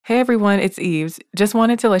Hey everyone, it's Eves. Just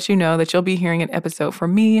wanted to let you know that you'll be hearing an episode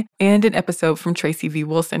from me and an episode from Tracy V.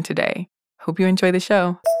 Wilson today. Hope you enjoy the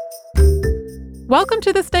show. Welcome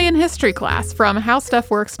to This Day in History class from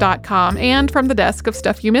HowStuffWorks.com and from the desk of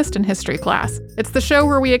Stuff You Missed in History class. It's the show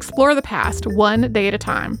where we explore the past one day at a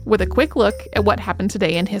time with a quick look at what happened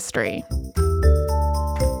today in history.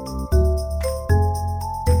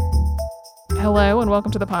 Hello and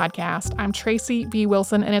welcome to the podcast. I'm Tracy V.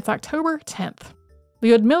 Wilson and it's October 10th.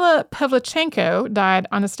 Lyudmila Pavlichenko died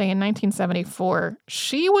on this day in 1974.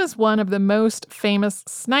 She was one of the most famous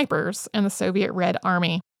snipers in the Soviet Red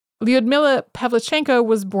Army. Lyudmila Pavlichenko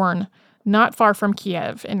was born not far from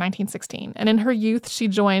Kiev in 1916, and in her youth she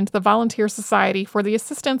joined the Volunteer Society for the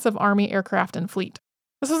Assistance of Army Aircraft and Fleet.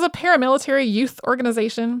 This was a paramilitary youth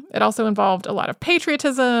organization. It also involved a lot of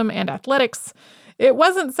patriotism and athletics. It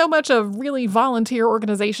wasn't so much a really volunteer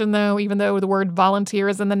organization, though, even though the word volunteer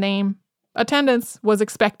is in the name. Attendance was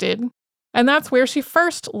expected, and that's where she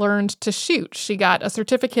first learned to shoot. She got a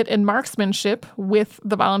certificate in marksmanship with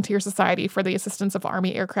the Volunteer Society for the Assistance of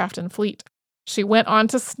Army Aircraft and Fleet. She went on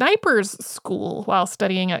to sniper's school while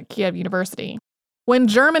studying at Kiev University. When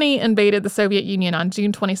Germany invaded the Soviet Union on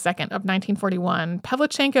June 22nd of 1941,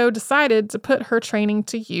 Pavlichenko decided to put her training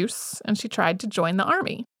to use, and she tried to join the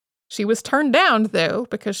army. She was turned down, though,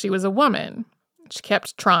 because she was a woman. She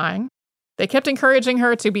kept trying. They kept encouraging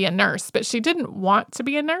her to be a nurse, but she didn't want to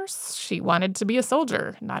be a nurse. She wanted to be a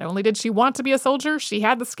soldier. Not only did she want to be a soldier, she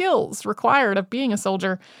had the skills required of being a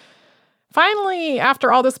soldier. Finally,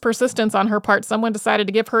 after all this persistence on her part, someone decided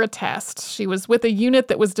to give her a test. She was with a unit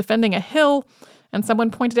that was defending a hill, and someone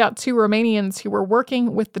pointed out two Romanians who were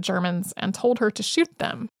working with the Germans and told her to shoot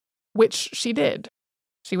them, which she did.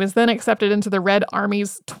 She was then accepted into the Red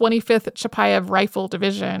Army's 25th Chapayev Rifle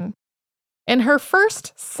Division. In her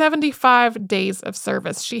first 75 days of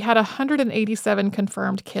service, she had 187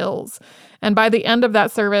 confirmed kills, and by the end of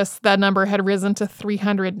that service, that number had risen to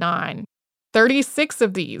 309. 36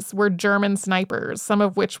 of these were German snipers, some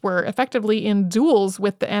of which were effectively in duels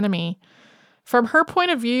with the enemy. From her point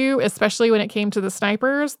of view, especially when it came to the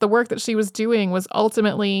snipers, the work that she was doing was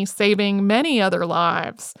ultimately saving many other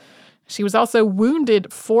lives. She was also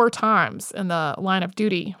wounded 4 times in the line of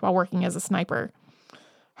duty while working as a sniper.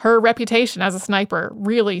 Her reputation as a sniper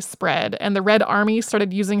really spread, and the Red Army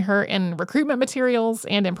started using her in recruitment materials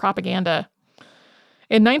and in propaganda.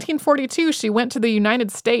 In 1942, she went to the United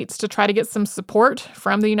States to try to get some support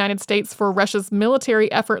from the United States for Russia's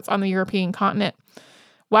military efforts on the European continent.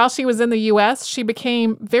 While she was in the U.S., she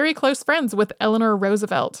became very close friends with Eleanor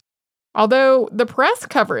Roosevelt. Although the press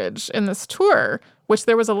coverage in this tour, which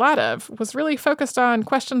there was a lot of, was really focused on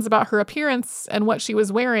questions about her appearance and what she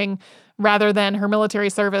was wearing, rather than her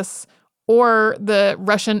military service or the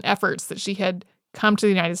Russian efforts that she had come to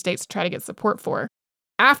the United States to try to get support for.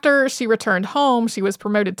 After she returned home, she was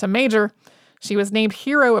promoted to major. She was named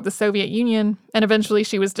Hero of the Soviet Union, and eventually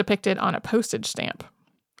she was depicted on a postage stamp.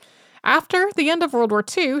 After the end of World War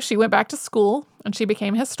II, she went back to school, and she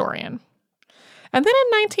became a historian. And then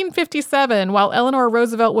in 1957, while Eleanor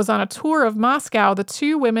Roosevelt was on a tour of Moscow, the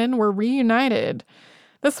two women were reunited.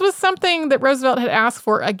 This was something that Roosevelt had asked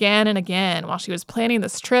for again and again. While she was planning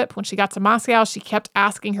this trip, when she got to Moscow, she kept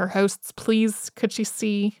asking her hosts, please, could she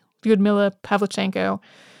see Lyudmila Pavlichenko?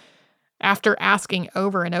 After asking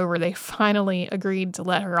over and over, they finally agreed to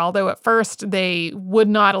let her, although at first they would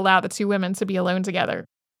not allow the two women to be alone together.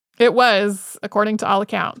 It was, according to all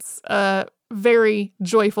accounts, a very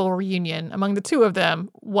joyful reunion among the two of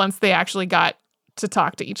them once they actually got to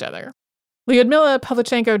talk to each other. Lyudmila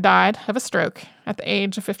Pavlichenko died of a stroke at the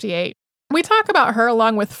age of 58. We talk about her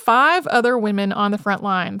along with 5 other women on the front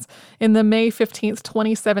lines in the May 15th,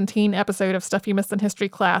 2017 episode of Stuff You Missed in History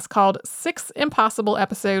class called 6 Impossible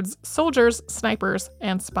Episodes, Soldiers, Snipers,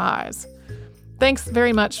 and Spies. Thanks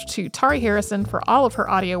very much to Tari Harrison for all of her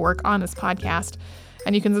audio work on this podcast.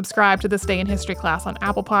 And you can subscribe to This Day in History class on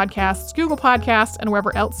Apple Podcasts, Google Podcasts, and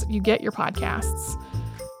wherever else you get your podcasts.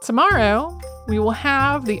 Tomorrow, we will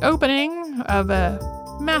have the opening of a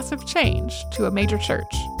massive change to a major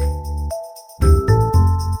church.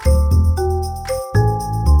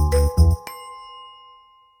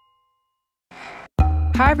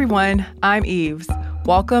 Hi everyone, I'm Eves.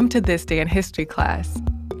 Welcome to This Day in History class,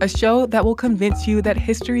 a show that will convince you that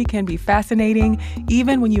history can be fascinating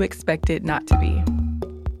even when you expect it not to be.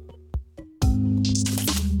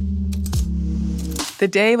 The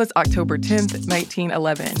day was October 10th,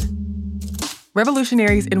 1911.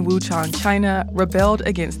 Revolutionaries in Wuchang, China, rebelled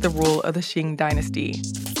against the rule of the Qing dynasty.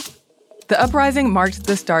 The uprising marked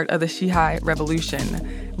the start of the Xihai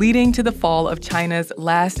Revolution, leading to the fall of China's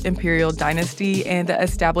last imperial dynasty and the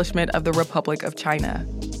establishment of the Republic of China.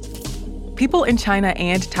 People in China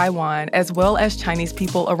and Taiwan, as well as Chinese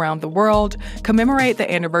people around the world, commemorate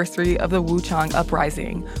the anniversary of the Wuchang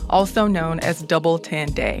Uprising, also known as Double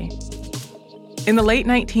 10 Day. In the late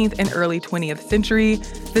 19th and early 20th century,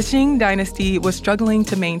 the Qing dynasty was struggling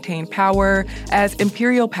to maintain power as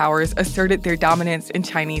imperial powers asserted their dominance in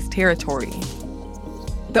Chinese territory.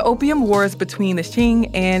 The Opium Wars between the Qing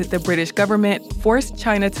and the British government forced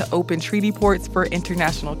China to open treaty ports for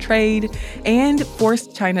international trade and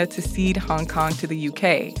forced China to cede Hong Kong to the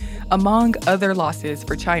UK, among other losses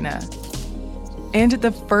for China. And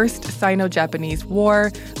the First Sino-Japanese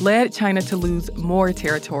War led China to lose more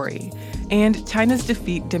territory, and China's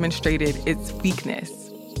defeat demonstrated its weakness.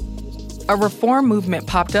 A reform movement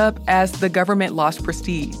popped up as the government lost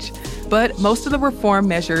prestige, but most of the reform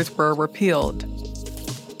measures were repealed.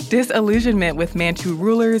 Disillusionment with Manchu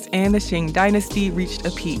rulers and the Qing dynasty reached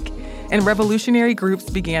a peak, and revolutionary groups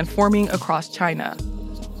began forming across China.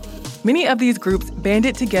 Many of these groups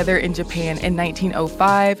banded together in Japan in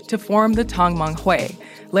 1905 to form the Tongmenghui,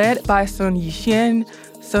 led by Sun Yat-sen,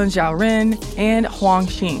 Sun Zhaoren, and Huang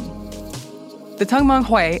Xing. The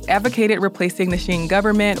Tongmenghui advocated replacing the Qing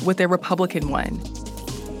government with a republican one.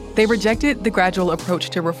 They rejected the gradual approach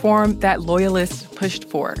to reform that loyalists pushed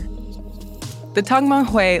for. The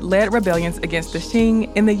Tongmenghui led rebellions against the Qing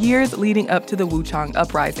in the years leading up to the Wuchang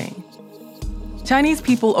Uprising. Chinese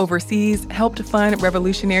people overseas helped fund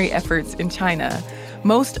revolutionary efforts in China,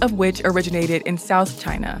 most of which originated in South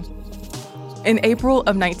China. In April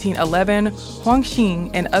of 1911, Huang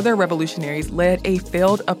Xing and other revolutionaries led a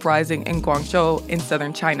failed uprising in Guangzhou in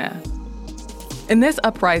southern China. In this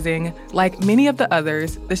uprising, like many of the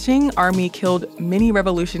others, the Qing army killed many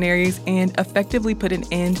revolutionaries and effectively put an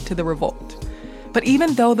end to the revolt. But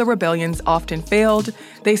even though the rebellions often failed,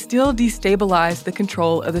 they still destabilized the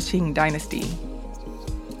control of the Qing dynasty.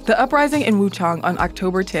 The uprising in Wuchang on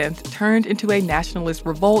October 10th turned into a nationalist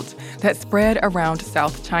revolt that spread around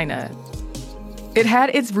South China. It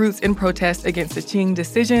had its roots in protest against the Qing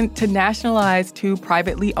decision to nationalize 2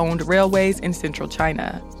 privately owned railways in central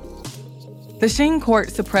China. The Qing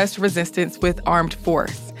court suppressed resistance with armed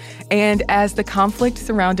force, and as the conflict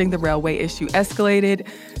surrounding the railway issue escalated,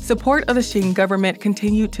 support of the Qing government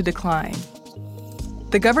continued to decline.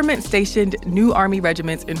 The government stationed new army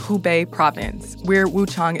regiments in Hubei province, where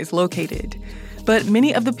Wuchang is located. But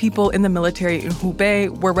many of the people in the military in Hubei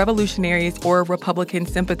were revolutionaries or Republican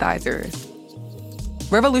sympathizers.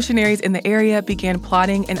 Revolutionaries in the area began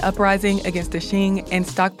plotting an uprising against the Qing and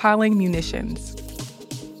stockpiling munitions.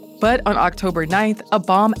 But on October 9th, a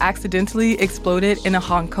bomb accidentally exploded in a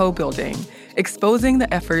Hankou building, exposing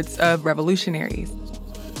the efforts of revolutionaries.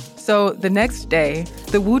 So the next day,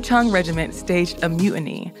 the Wuchang regiment staged a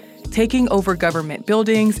mutiny, taking over government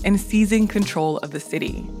buildings and seizing control of the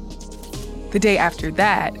city. The day after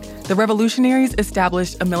that, the revolutionaries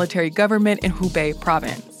established a military government in Hubei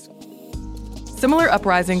province. Similar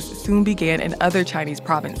uprisings soon began in other Chinese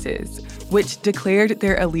provinces, which declared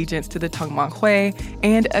their allegiance to the Tongmenghui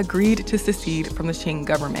and agreed to secede from the Qing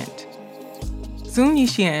government. Sun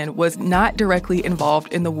Yat-sen was not directly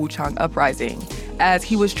involved in the Wuchang uprising, as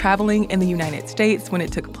he was traveling in the United States when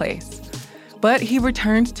it took place. But he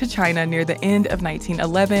returned to China near the end of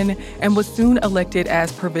 1911 and was soon elected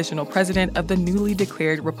as provisional president of the newly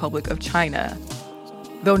declared Republic of China,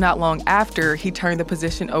 though not long after he turned the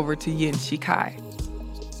position over to Yuan Shikai.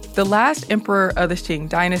 The last emperor of the Qing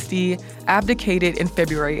dynasty abdicated in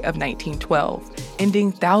February of 1912,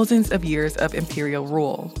 ending thousands of years of imperial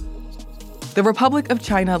rule. The Republic of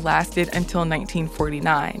China lasted until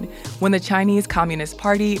 1949, when the Chinese Communist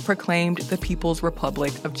Party proclaimed the People's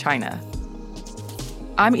Republic of China.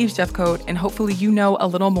 I'm Eve Jeffcoat, and hopefully you know a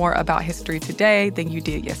little more about history today than you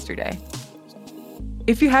did yesterday.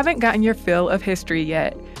 If you haven't gotten your fill of history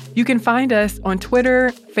yet, you can find us on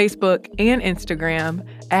Twitter, Facebook, and Instagram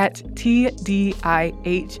at TDIHC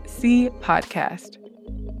Podcast.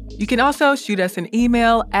 You can also shoot us an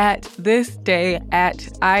email at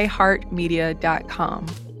thisday@iheartmedia.com.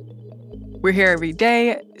 We're here every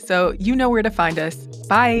day, so you know where to find us.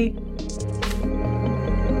 Bye!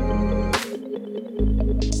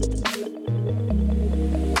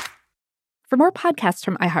 For more podcasts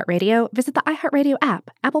from iHeartRadio, visit the iHeartRadio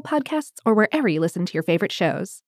app, Apple Podcasts, or wherever you listen to your favorite shows.